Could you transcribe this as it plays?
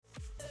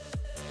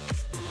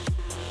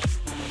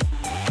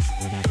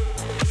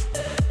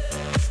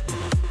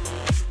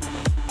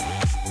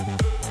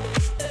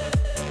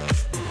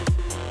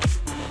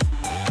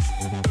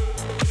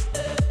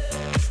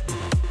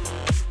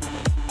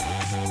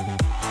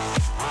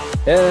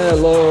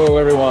Hello,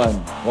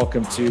 everyone.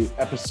 Welcome to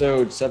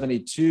episode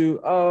 72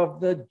 of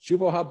the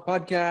Juvo Hub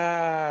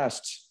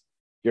podcast,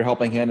 your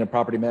helping hand in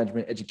property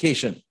management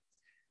education.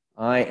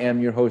 I am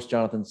your host,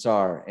 Jonathan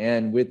Sarr,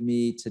 and with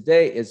me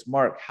today is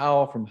Mark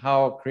Howell from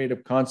Howell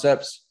Creative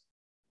Concepts.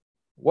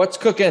 What's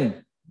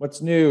cooking?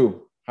 What's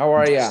new? How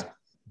are you?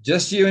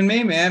 Just you and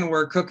me, man.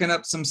 We're cooking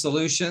up some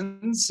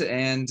solutions,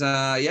 and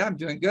I'm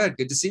doing good.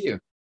 Good to see you.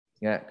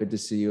 Yeah, good to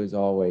see you as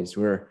always.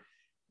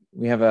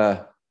 We have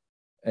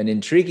an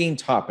intriguing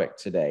topic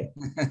today.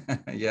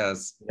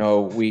 Yes. You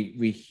know,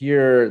 we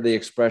hear the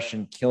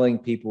expression killing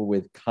people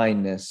with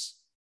kindness.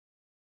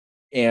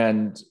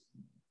 And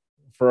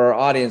for our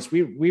audience,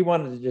 we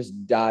wanted to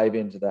just dive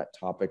into that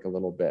topic a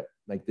little bit,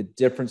 like the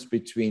difference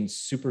between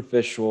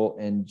superficial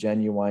and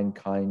genuine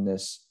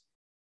kindness.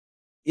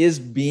 Is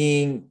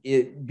being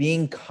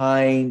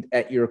kind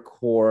at your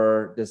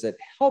core, does it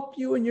help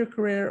you in your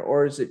career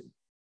or is it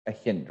a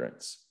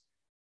hindrance?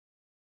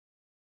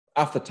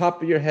 Off the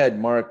top of your head,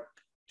 Mark,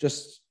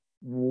 just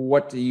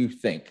what do you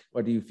think?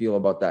 What do you feel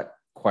about that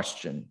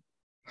question?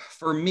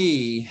 For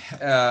me,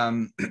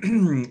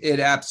 it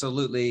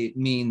absolutely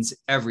means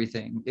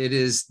everything. It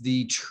is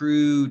the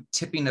true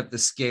tipping of the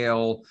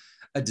scale,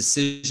 a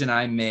decision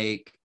I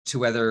make to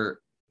whether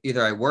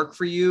either I work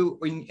for you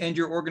and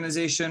your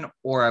organization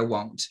or I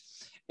won't.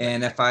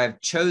 And if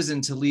I've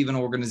chosen to leave an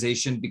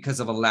organization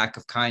because of a lack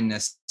of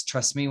kindness,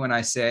 trust me when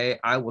I say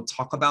I will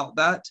talk about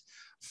that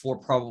for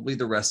probably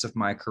the rest of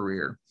my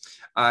career.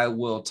 I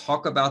will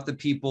talk about the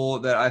people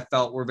that I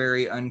felt were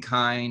very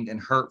unkind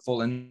and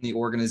hurtful in the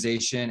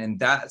organization. And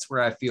that's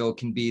where I feel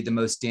can be the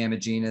most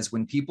damaging, is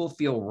when people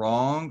feel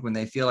wronged, when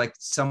they feel like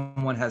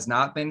someone has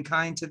not been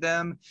kind to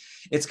them.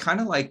 It's kind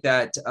of like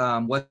that.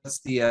 What's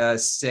the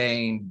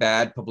saying?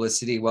 Bad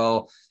publicity.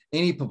 Well,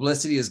 any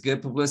publicity is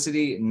good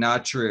publicity.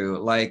 Not true.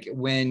 Like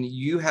when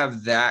you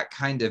have that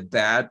kind of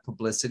bad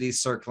publicity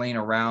circling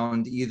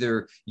around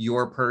either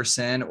your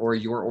person or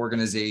your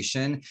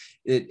organization,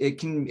 it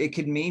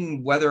could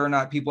mean whether or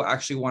not people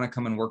actually want to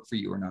come and work for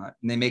you or not.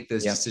 And they make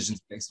those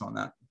decisions based on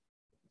that.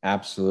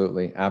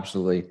 Absolutely.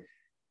 Absolutely.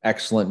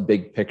 Excellent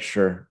big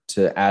picture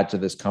to add to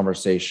this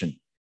conversation.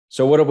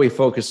 So what are we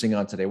focusing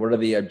on today? What are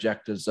the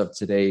objectives of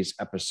today's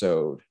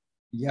episode?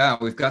 Yeah,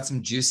 we've got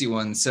some juicy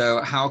ones.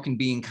 So how can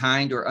being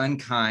kind or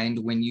unkind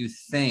when you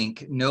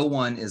think no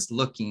one is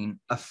looking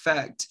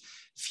affect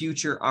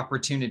future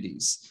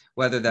opportunities,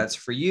 whether that's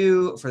for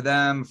you, for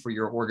them, for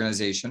your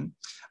organization?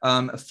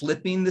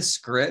 Flipping the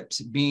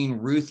script, being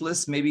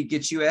ruthless, maybe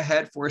get you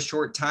ahead for a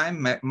short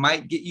time,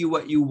 might get you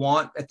what you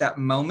want at that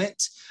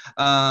moment.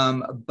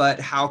 But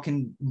how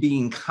can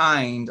being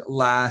kind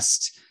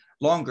last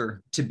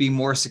longer to be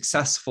more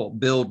successful,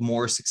 build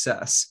more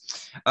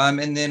success?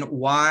 And then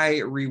why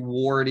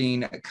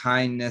rewarding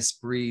kindness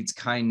breeds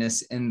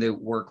kindness in the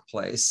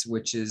workplace,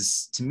 which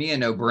is to me a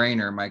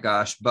no-brainer, my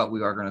gosh, but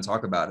we are going to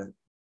talk about it.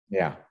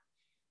 Yeah.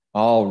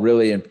 All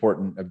really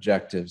important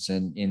objectives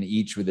and in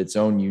each with its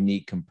own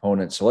unique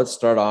components. So let's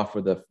start off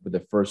with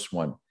the first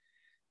one.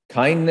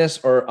 Kindness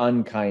or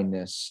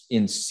unkindness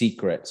in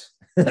secret.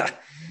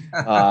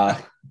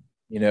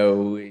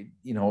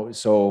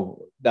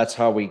 So that's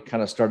how we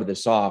kind of started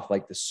this off,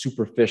 like the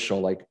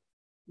superficial, like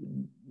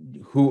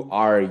who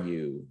are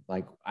you,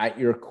 like at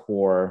your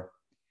core,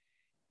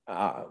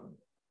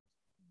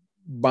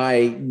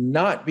 by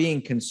not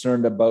being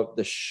concerned about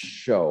the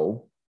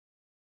show,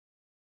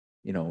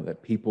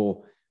 that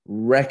people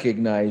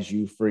recognize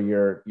you for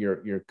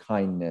your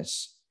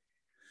kindness,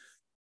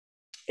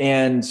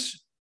 and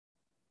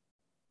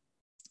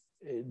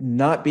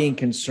not being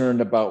concerned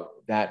about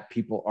that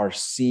people are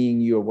seeing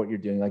you or what you're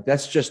doing. Like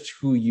that's just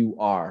who you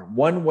are,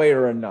 one way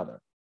or another.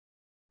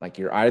 Like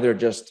you're either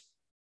just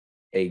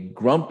a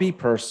grumpy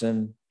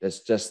person,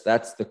 that's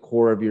the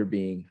core of your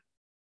being.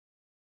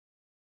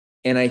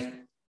 And I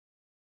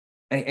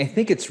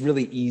think it's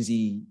really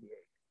easy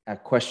a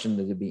question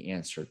to be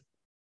answered.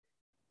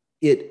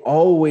 It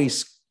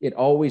always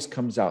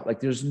comes out.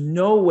 Like there's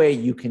no way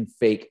you can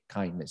fake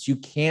kindness. You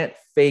can't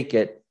fake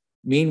it.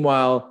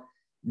 Meanwhile,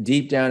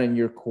 deep down in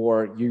your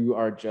core, you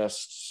are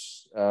just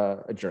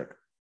a jerk.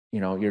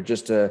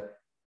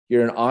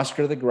 You're an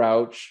Oscar the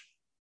Grouch.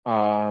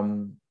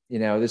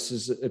 This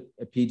is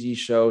a PG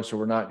show, so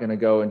we're not going to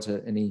go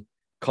into any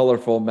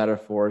colorful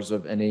metaphors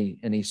of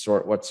any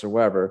sort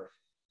whatsoever.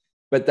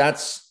 But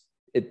that's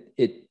it.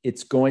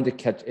 It's going to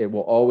catch. It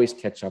will always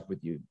catch up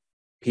with you.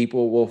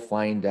 People will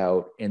find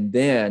out, and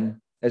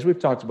then, as we've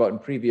talked about in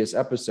previous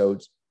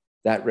episodes,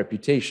 that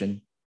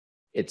reputation,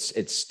 it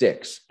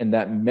sticks, and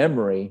that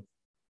memory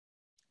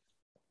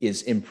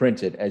is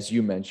imprinted, as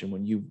you mentioned,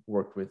 when you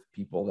worked with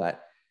people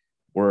that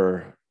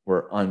were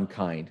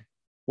unkind.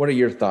 What are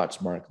your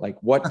thoughts, Mark? Like,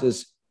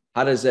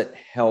 how does it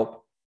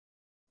help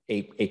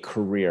a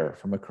career,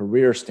 from a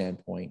career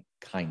standpoint,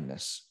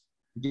 kindness?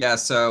 Yeah,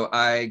 so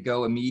I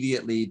go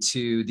immediately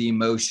to the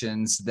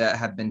emotions that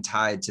have been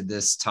tied to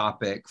this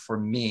topic for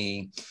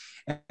me.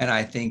 And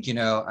I think,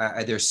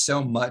 there's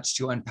so much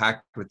to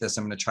unpack with this.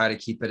 I'm going to try to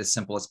keep it as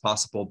simple as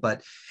possible.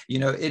 But,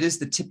 it is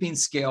the tipping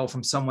scale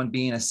from someone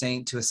being a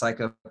saint to a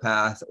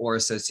psychopath or a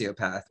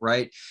sociopath,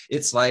 right?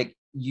 It's like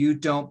you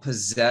don't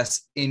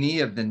possess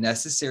any of the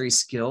necessary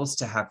skills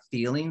to have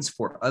feelings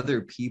for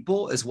other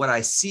people, is what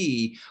I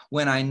see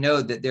when I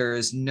know that there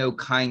is no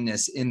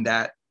kindness in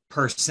that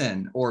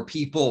person or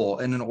people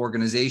in an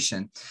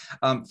organization.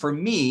 For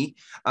me,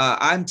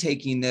 I'm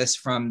taking this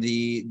from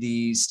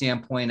the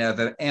standpoint of,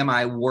 am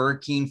I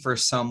working for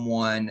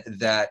someone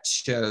that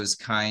shows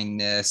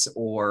kindness?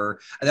 Or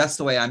that's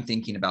the way I'm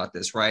thinking about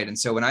this, right? And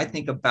so when I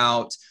think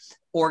about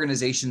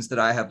organizations that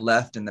I have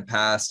left in the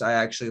past, I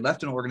actually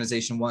left an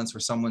organization once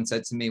where someone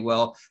said to me,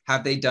 well,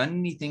 have they done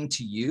anything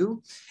to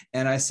you?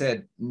 And I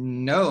said,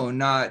 no,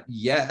 not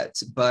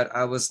yet. But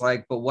I was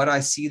like, but what I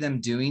see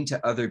them doing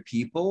to other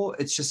people,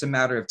 it's just a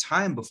matter of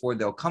time before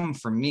they'll come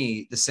for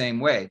me the same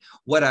way.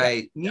 What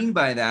I mean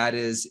by that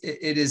is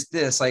it is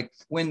this, like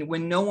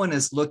when no one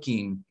is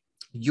looking,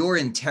 your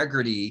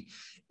integrity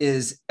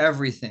is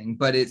everything,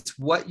 but it's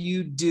what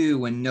you do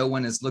when no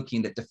one is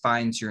looking that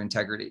defines your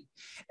integrity.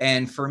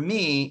 And for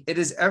me, it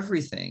is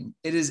everything.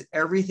 It is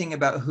everything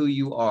about who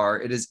you are.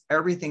 It is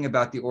everything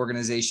about the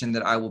organization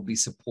that I will be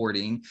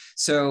supporting.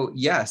 So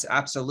yes,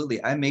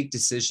 absolutely. I make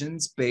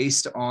decisions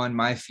based on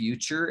my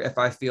future. If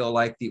I feel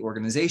like the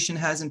organization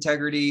has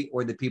integrity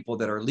or the people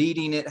that are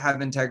leading it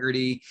have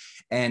integrity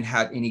and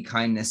have any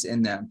kindness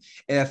in them.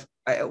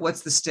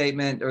 What's the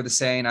statement or the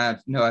saying?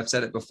 I've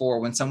said it before.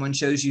 When someone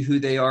shows you who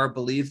they are,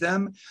 believe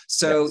them.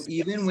 So yes,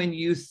 even when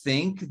you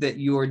think that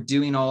you're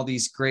doing all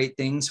these great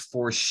things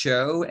for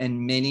show, and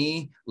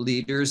many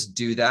leaders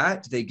do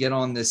that, they get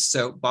on this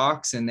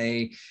soapbox and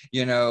they,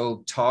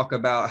 talk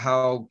about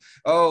how,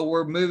 oh,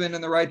 we're moving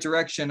in the right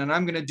direction and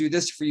I'm going to do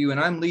this for you and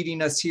I'm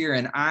leading us here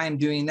and I'm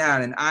doing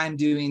that and I'm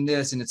doing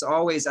this. And it's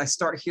always, I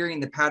start hearing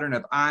the pattern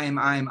of I'm,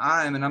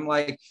 and I'm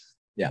like,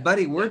 yeah,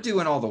 buddy, we're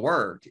doing all the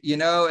work,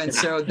 and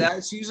so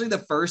that's usually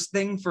the first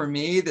thing for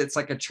me that's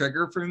like a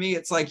trigger for me.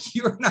 It's like,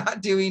 you're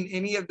not doing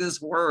any of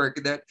this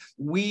work that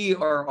we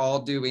are all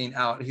doing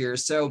out here.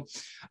 So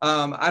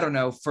I don't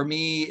know, for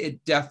me,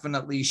 it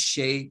definitely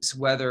shapes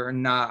whether or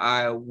not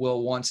I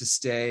will want to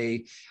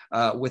stay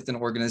with an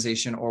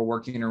organization or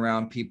working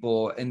around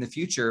people in the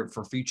future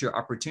for future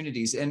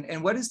opportunities.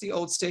 And what is the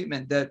old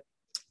statement that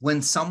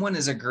when someone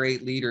is a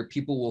great leader,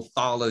 people will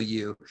follow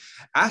you?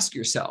 Ask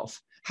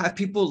yourself, have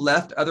people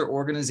left other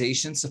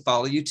organizations to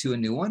follow you to a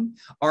new one?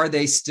 Are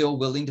they still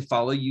willing to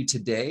follow you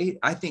today?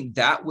 I think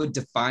that would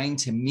define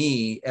to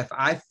me, if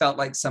I felt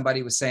like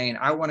somebody was saying,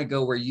 I want to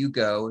go where you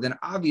go, then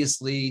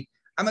obviously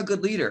I'm a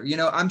good leader.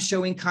 I'm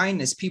showing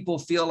kindness. People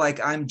feel like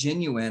I'm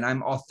genuine,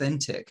 I'm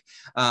authentic.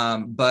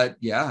 But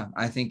yeah,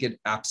 I think it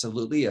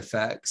absolutely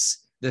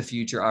affects the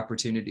future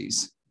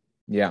opportunities.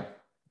 Yeah,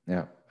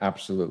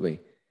 absolutely.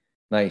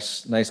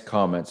 Nice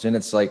comments. And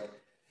it's like,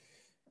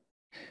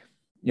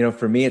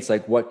 for me, it's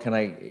like, what can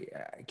I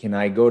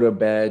go to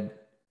bed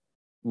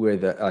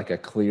with a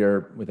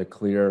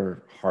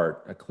clear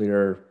heart,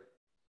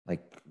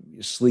 like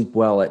sleep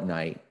well at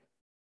night,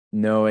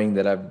 knowing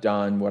that I've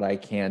done what I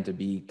can to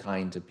be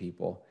kind to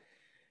people.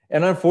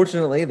 And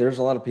unfortunately, there's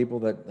a lot of people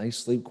that they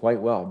sleep quite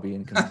well,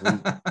 being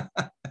complete.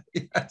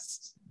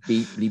 Yes.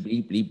 Beep, bleep,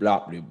 bleep, bleep,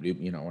 blop, bloop,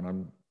 bloop, when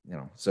I'm,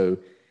 so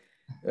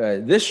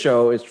this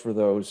show is for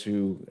those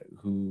who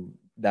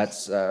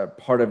that's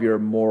part of your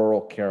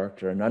moral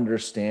character, and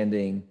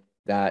understanding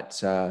that,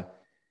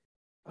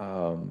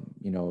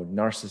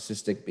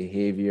 narcissistic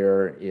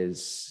behavior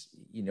is,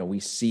 we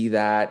see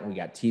that. We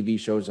got TV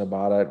shows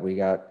about it. We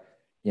got,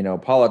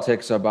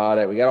 politics about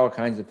it. We got all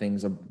kinds of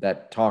things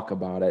that talk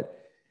about it.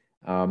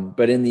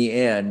 But in the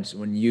end,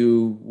 when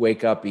you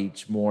wake up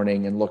each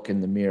morning and look in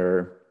the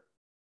mirror,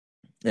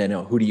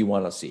 who do you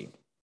want to see?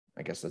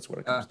 I guess that's what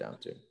it comes down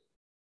to.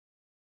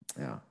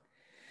 Yeah.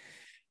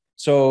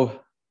 So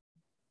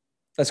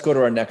let's go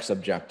to our next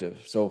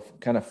objective. So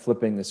kind of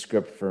flipping the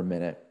script for a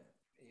minute,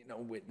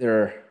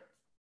 there's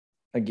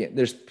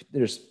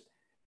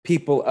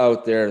people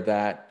out there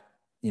that,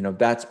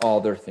 that's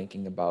all they're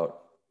thinking about.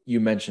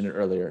 You mentioned it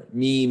earlier.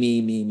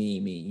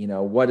 Me.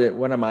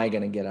 What am I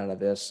going to get out of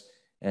this?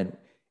 And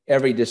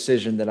every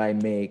decision that I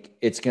make,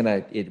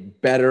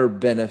 it better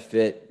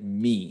benefit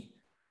me.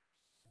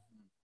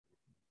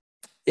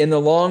 In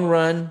the long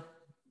run,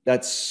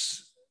 that's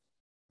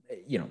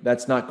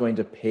not going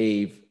to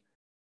pave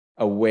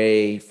a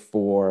way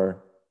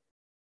for,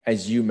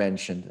 as you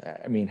mentioned,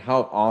 I mean,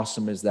 how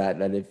awesome is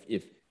that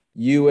if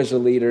you as a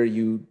leader,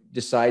 you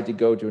decide to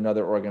go to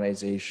another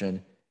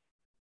organization,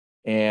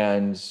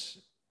 and,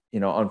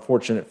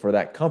 unfortunate for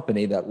that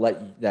company that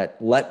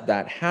let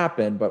that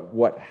happen. But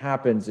what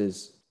happens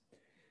is,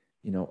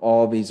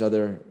 all these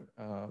other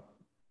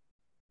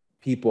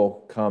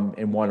people come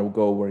and want to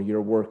go where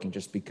you're working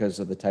just because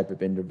of the type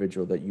of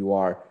individual that you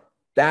are.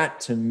 That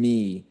to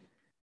me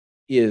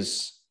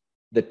is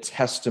the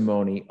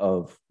testimony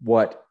of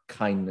what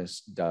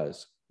kindness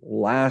does.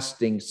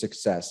 Lasting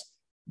success,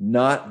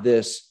 not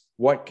this,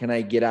 what can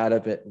I get out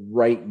of it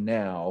right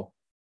now?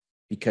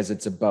 because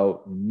it's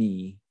about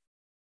me.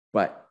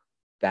 But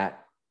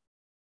that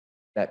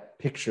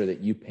picture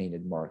that you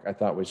painted, Mark, I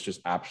thought was just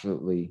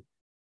absolutely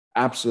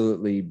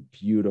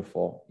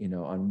beautiful,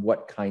 on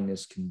what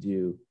kindness can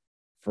do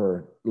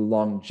for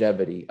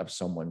longevity of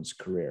someone's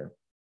career.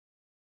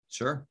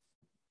 Sure.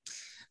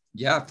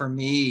 Yeah, for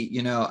me,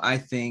 I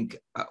think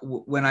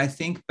when I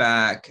think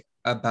back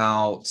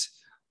about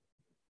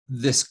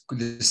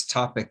this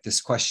topic,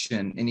 this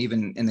question, and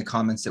even in the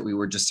comments that we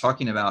were just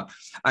talking about,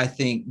 I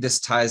think this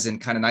ties in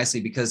kind of nicely,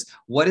 because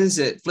what is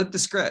it? Flip the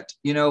script.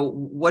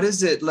 What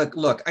is it?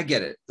 Look, I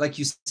get it. Like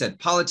you said,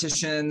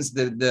 politicians,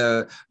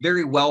 the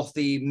very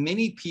wealthy,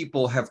 many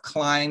people have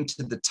climbed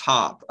to the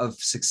top of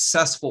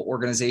successful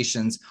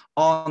organizations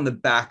on the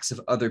backs of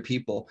other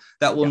people.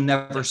 That will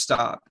never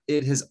stop.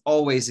 It has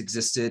always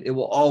existed. It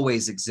will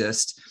always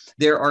exist.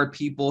 There are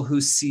people who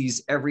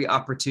seize every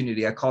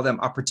opportunity. I call them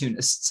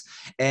opportunists,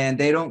 and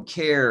they don't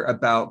care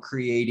about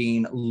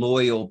creating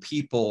loyal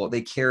people.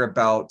 They care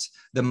about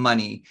the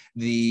money,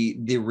 the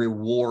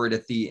reward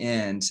at the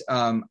end.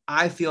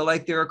 I feel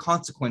like there are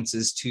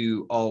consequences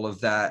to all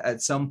of that.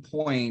 At some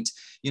point,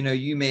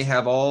 you may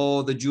have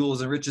all the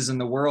jewels and riches in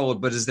the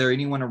world, but is there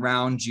anyone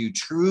around you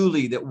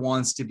truly that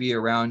wants to be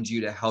around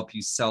you to help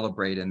you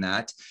celebrate in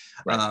that?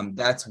 Right.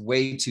 That's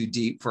way too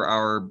deep for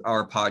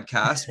our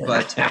podcast.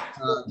 But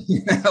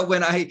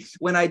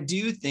when I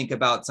do think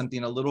about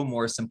something a little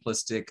more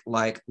simplistic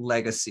like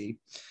legacy,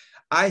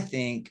 I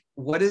think,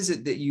 what is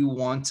it that you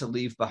want to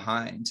leave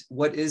behind?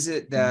 What is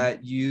it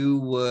that you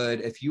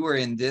would, if you were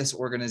in this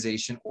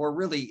organization, or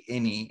really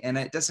any, and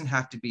it doesn't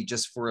have to be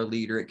just for a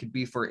leader, it could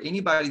be for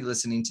anybody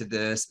listening to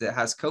this that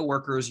has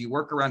coworkers, you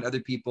work around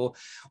other people.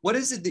 What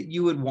is it that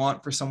you would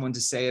want for someone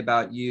to say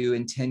about you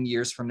in 10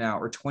 years from now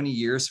or 20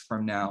 years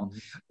from now?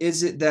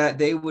 Is it that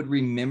they would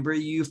remember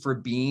you for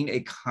being a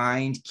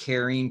kind,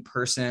 caring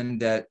person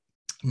that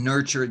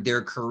nurtured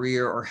their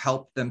career or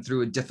helped them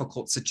through a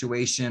difficult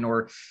situation,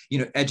 or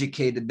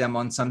educated them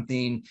on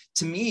something?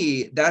 To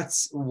me,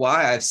 that's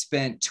why I've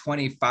spent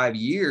 25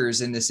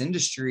 years in this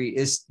industry,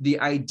 is the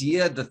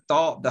idea, the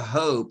thought, the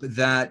hope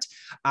that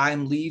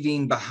I'm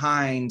leaving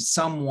behind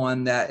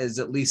someone that is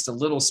at least a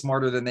little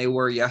smarter than they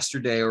were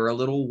yesterday, or a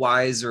little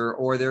wiser,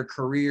 or their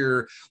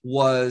career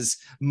was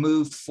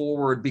moved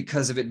forward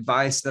because of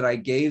advice that I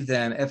gave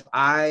them. If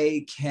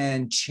I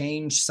can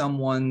change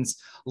someone's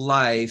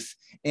life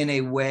in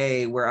a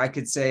way where I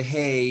could say,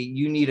 hey,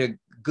 you need a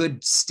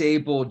good,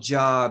 stable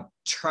job,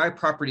 try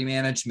property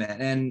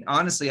management. And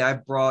honestly,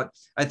 I've brought,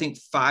 I think,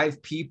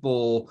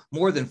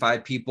 more than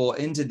five people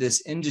into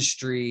this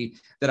industry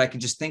that I can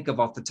just think of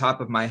off the top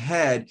of my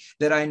head,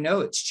 that I know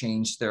it's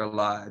changed their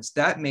lives.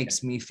 That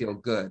makes me feel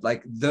good.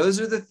 Like,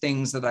 those are the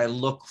things that I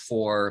look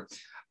for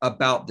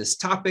about this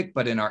topic,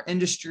 but in our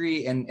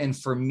industry. And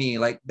for me,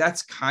 like,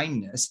 that's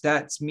kindness.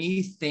 That's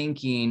me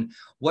thinking,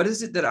 what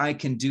is it that I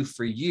can do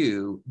for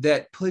you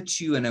that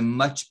puts you in a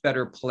much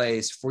better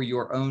place for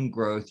your own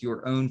growth,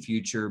 your own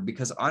future?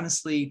 Because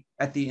honestly,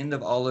 at the end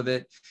of all of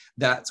it,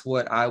 that's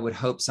what I would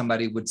hope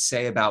somebody would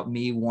say about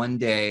me one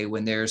day,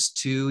 when there's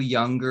two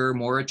younger,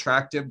 more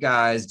attractive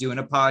guys doing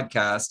a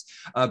podcast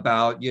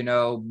about,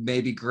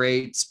 maybe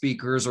great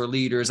speakers or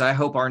leaders. I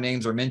hope our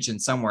names are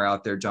mentioned somewhere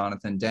out there,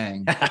 Jonathan.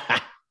 Dang.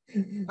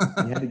 You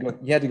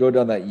had to go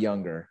down that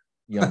younger.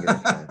 Yeah.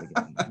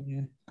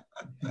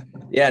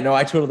 No,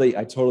 I totally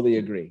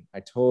agree.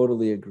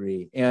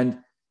 And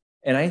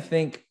I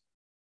think,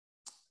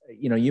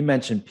 you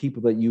mentioned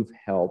people that you've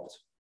helped.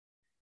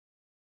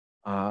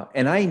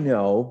 And I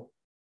know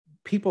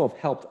people have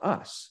helped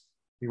us.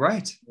 You're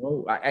right.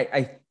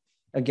 I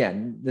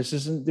again, this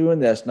isn't doing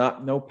this,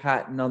 no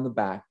patting on the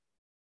back,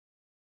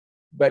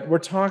 but we're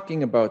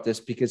talking about this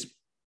because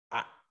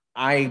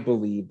I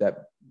believe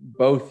that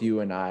both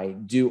you and I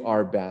do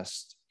our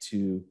best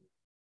to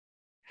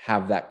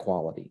have that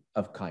quality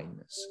of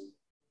kindness.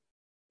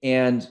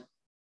 And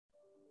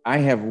I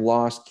have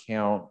lost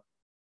count.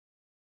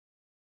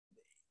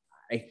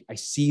 I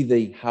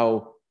see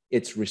how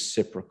it's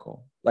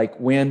reciprocal. Like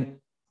when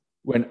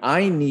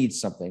I need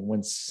something,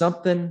 when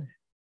something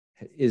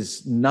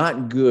is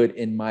not good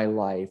in my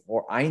life,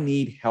 or I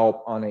need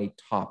help on a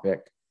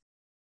topic,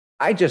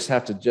 I just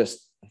have to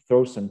just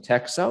throw some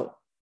texts out,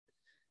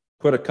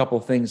 put a couple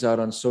things out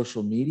on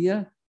social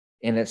media,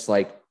 and it's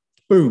like,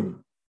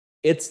 boom,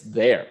 it's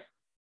there.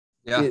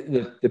 Yeah.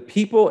 The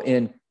people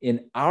in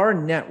our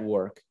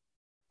network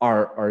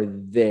are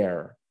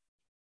there.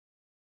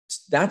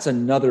 That's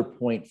another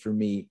point for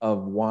me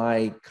of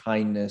why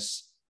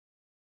kindness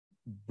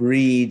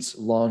breeds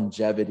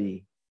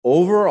longevity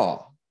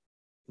overall,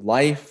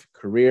 life,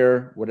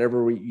 career,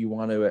 whatever you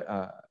want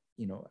to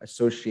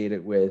associate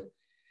it with.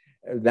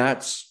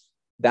 That's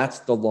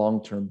the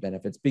long-term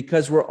benefits,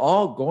 because we're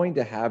all going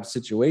to have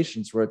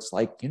situations where it's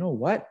like,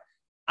 what?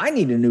 I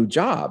need a new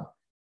job,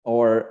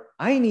 or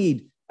I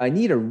need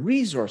a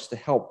resource to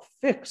help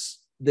fix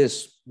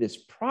this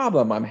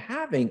problem I'm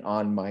having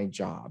on my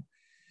job,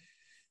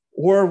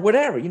 or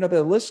whatever.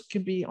 The list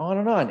can be on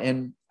and on.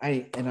 And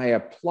I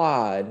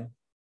applaud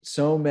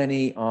so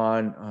many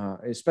on,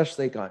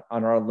 especially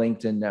on our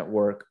LinkedIn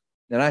network.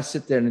 And I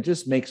sit there and it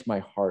just makes my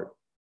heart,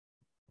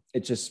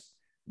 it just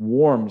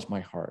warms my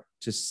heart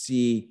to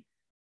see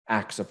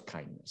acts of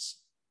kindness.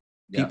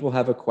 Yeah. People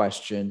have a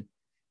question,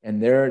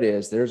 and there it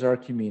is. There's our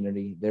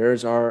community.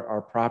 There's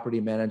our property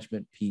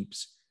management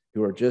peeps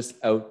who are just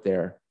out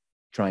there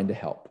trying to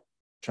help,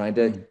 trying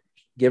to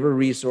give a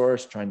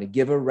resource, trying to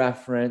give a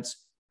reference,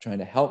 trying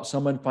to help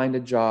someone find a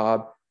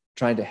job,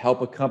 trying to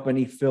help a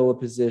company fill a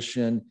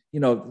position.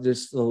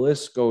 The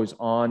list goes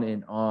on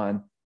and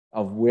on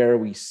of where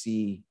we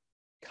see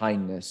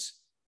kindness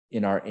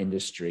in our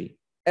industry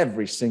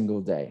every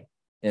single day.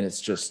 And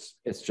it's just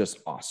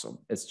awesome.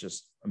 It's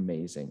just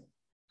amazing.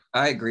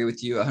 I agree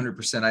with you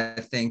 100%.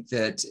 I think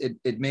that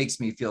it makes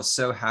me feel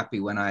so happy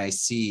when I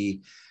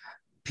see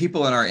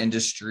people in our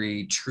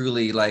industry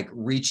truly like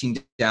reaching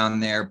down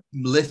there,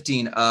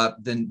 lifting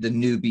up the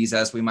newbies,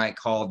 as we might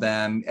call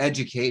them,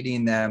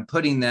 educating them,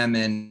 putting them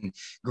in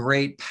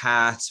great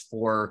paths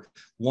for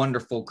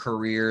wonderful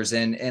careers.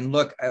 And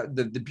look,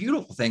 the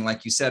beautiful thing,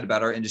 like you said,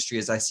 about our industry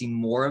is I see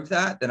more of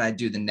that than I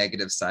do the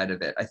negative side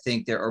of it. I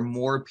think there are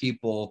more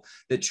people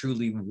that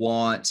truly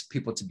want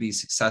people to be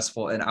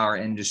successful in our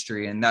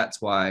industry. And that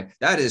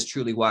is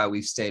truly why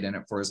we've stayed in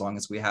it for as long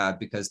as we have,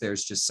 because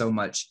there's just so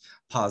much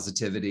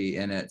positivity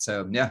in it.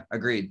 So yeah,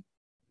 agreed.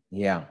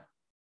 Yeah.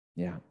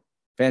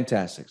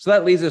 Fantastic. So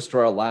that leads us to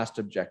our last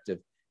objective.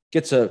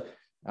 Gets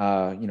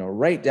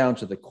right down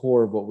to the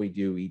core of what we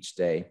do each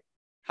day.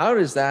 How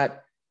does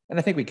that, and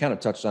I think we kind of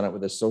touched on it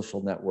with the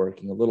social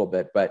networking a little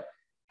bit, but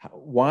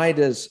why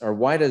does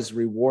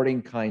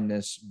rewarding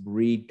kindness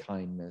breed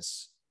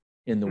kindness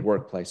in the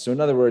workplace? So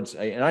in other words,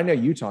 and I know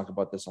you talk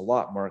about this a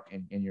lot, Mark,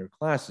 in your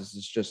classes,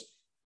 it's just,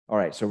 all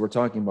right, so we're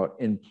talking about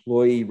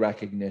employee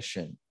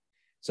recognition.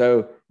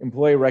 So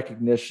employee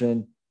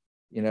recognition,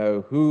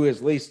 who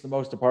has leased the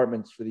most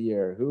apartments for the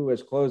year, who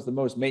has closed the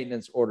most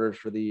maintenance orders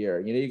for the year.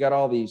 You got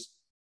all these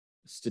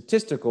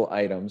statistical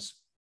items,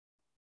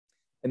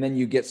 and then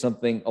you get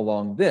something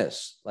along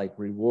this, like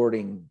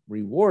rewarding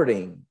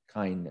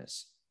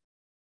kindness.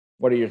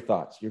 What are your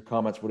thoughts, your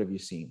comments? What have you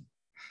seen?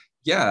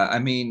 Yeah, I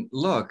mean,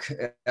 look,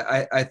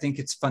 I think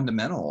it's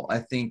fundamental. I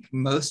think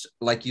most,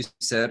 like you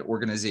said,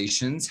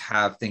 organizations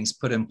have things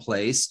put in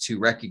place to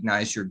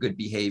recognize your good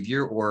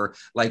behavior, or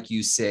like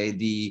you say,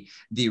 the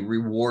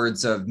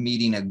rewards of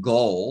meeting a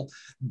goal.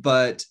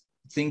 But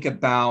think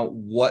about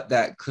what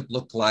that could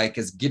look like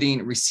as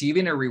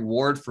receiving a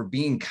reward for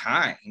being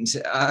kind.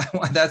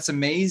 That's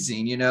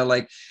amazing.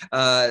 The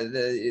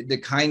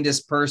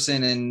kindest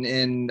person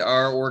in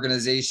our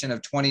organization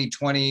of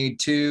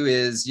 2022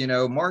 is,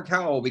 Mark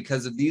Howell,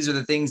 because of these are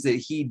the things that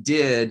he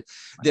did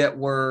that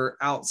were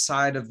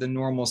outside of the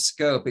normal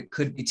scope. It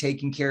could be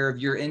taking care of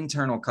your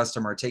internal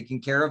customer,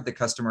 taking care of the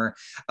customer.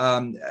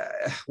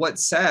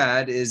 What's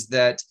sad is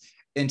that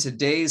in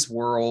today's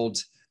world,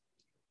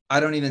 I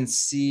don't even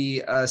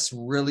see us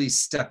really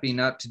stepping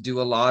up to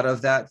do a lot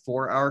of that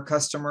for our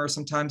customers.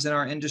 Sometimes in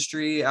our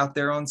industry out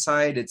there on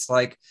site, it's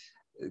like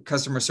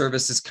customer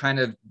service is kind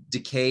of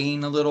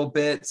decaying a little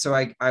bit. So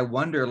I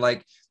wonder,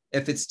 like,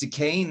 if it's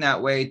decaying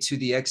that way to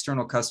the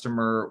external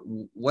customer,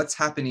 what's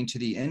happening to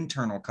the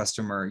internal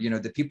customer,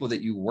 the people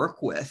that you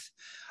work with.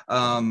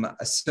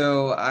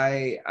 So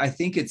I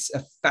think it's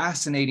a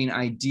fascinating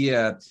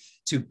idea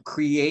to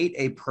create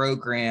a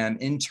program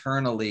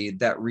internally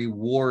that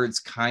rewards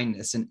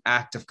kindness, an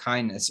act of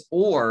kindness.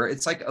 Or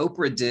it's like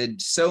Oprah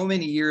did so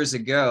many years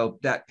ago,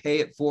 that Pay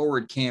It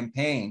Forward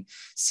campaign.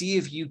 See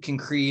if you can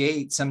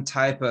create some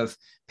type of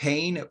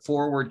paying it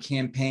forward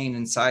campaign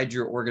inside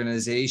your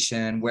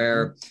organization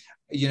where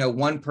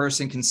one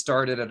person can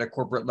start it at a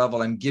corporate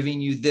level. I'm giving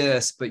you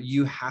this, but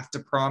you have to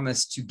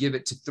promise to give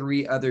it to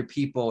 3 other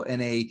people in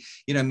a,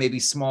 maybe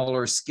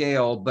smaller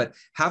scale, but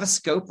have a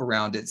scope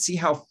around it. See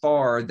how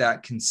far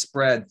that can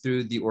spread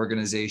through the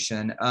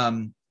organization.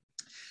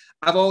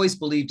 I've always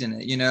believed in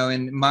it,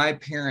 and my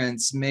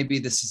parents, maybe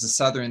this is a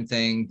Southern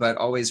thing, but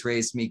always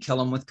raised me, kill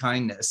them with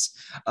kindness.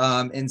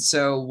 And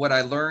so what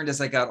I learned as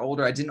I got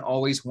older, I didn't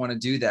always want to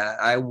do that.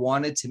 I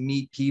wanted to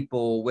meet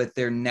people with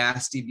their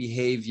nasty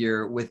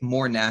behavior, with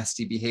more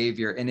nasty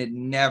behavior, and it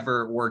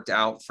never worked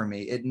out for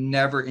me. It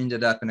never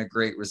ended up in a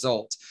great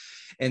result.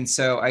 And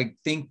so I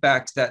think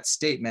back to that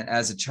statement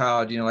as a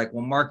child, like,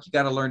 well, Mark, you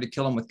got to learn to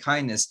kill them with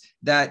kindness.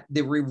 That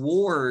the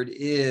reward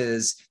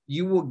is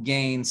you will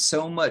gain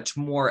so much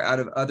more out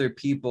of other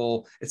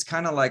people. It's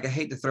kind of like, I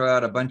hate to throw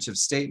out a bunch of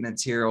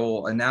statements here,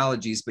 or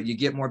analogies, but you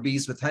get more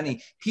bees with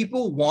honey.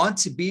 People want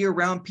to be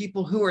around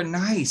people who are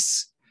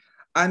nice.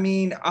 I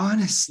mean,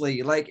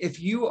 honestly, like,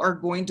 if you are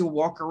going to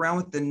walk around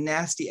with the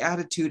nasty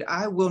attitude,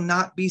 I will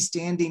not be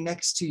standing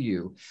next to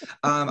you.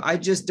 I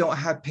just don't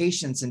have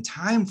patience and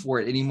time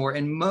for it anymore.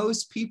 And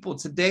most people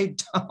today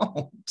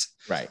don't.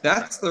 Right.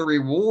 That's the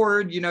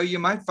reward. You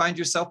might find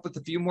yourself with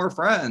a few more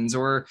friends,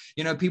 or,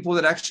 people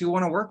that actually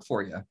want to work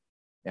for you.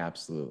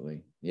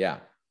 Absolutely. Yeah.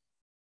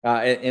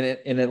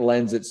 And it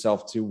lends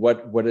itself to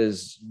what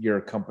is your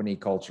company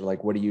culture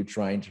like? What are you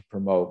trying to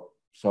promote?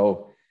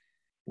 So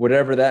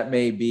whatever that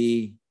may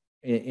be,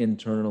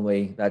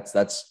 internally,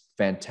 that's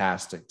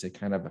fantastic to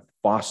kind of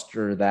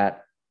foster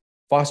that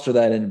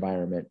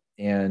environment.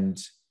 And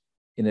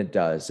it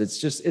does. It's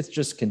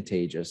just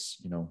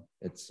contagious.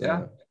 It's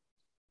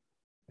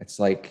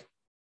like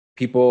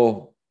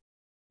people,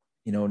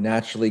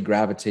 naturally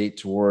gravitate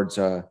towards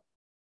a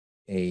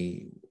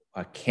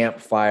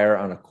campfire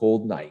on a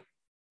cold night.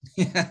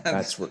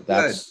 That's where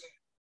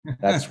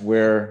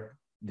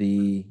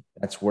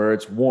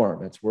it's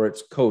warm. That's where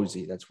it's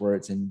cozy. That's where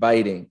it's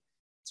inviting.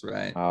 That's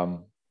right.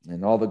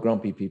 And all the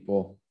grumpy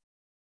people,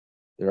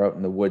 they're out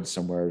in the woods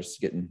somewhere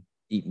getting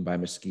eaten by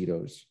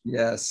mosquitoes.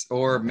 Yes.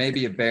 Or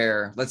maybe a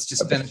bear. Let's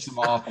just finish them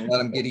off and let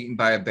them get eaten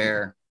by a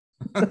bear.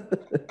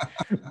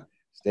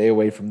 Stay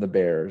away from the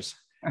bears.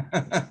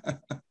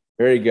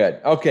 Very good.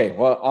 Okay.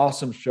 Well,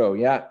 awesome show.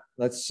 Yeah.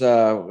 Let's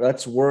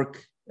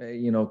work,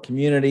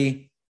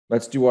 community.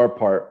 Let's do our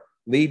part.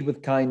 Lead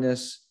with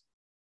kindness,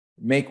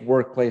 make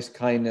workplace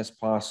kindness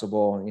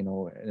possible.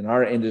 In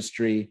our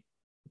industry,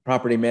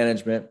 property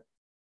management,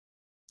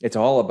 it's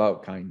all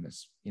about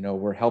kindness.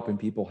 We're helping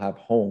people have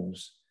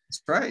homes.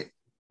 That's right.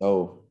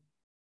 So,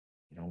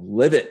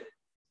 live it.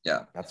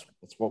 Yeah. That's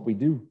what we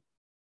do.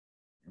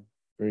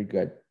 Very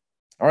good.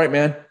 All right,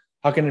 man.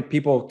 How can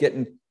people get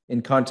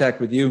in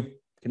contact with you?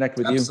 Connect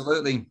with you?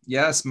 Absolutely.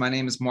 Yes. My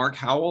name is Mark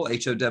Howell,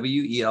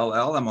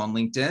 Howell. I'm on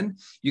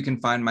LinkedIn. You can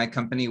find my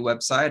company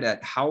website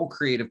at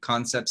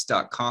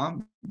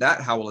howellcreativeconcepts.com.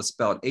 That Howell is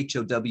spelled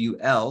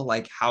Howl,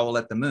 like Howl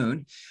at the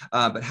Moon,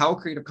 but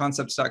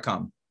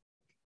howellcreativeconcepts.com.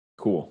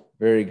 Cool.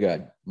 Very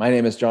good. My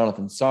name is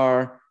Jonathan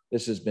Sarr.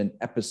 This has been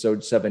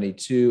episode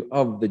 72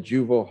 of the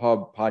Juvo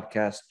Hub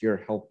podcast,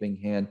 your helping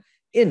hand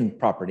in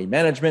property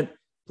management.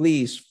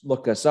 Please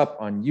look us up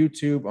on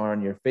YouTube or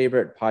on your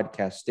favorite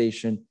podcast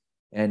station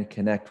and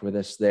connect with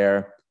us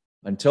there.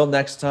 Until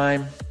next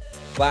time,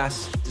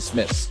 class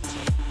dismissed.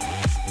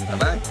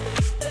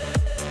 Bye-bye.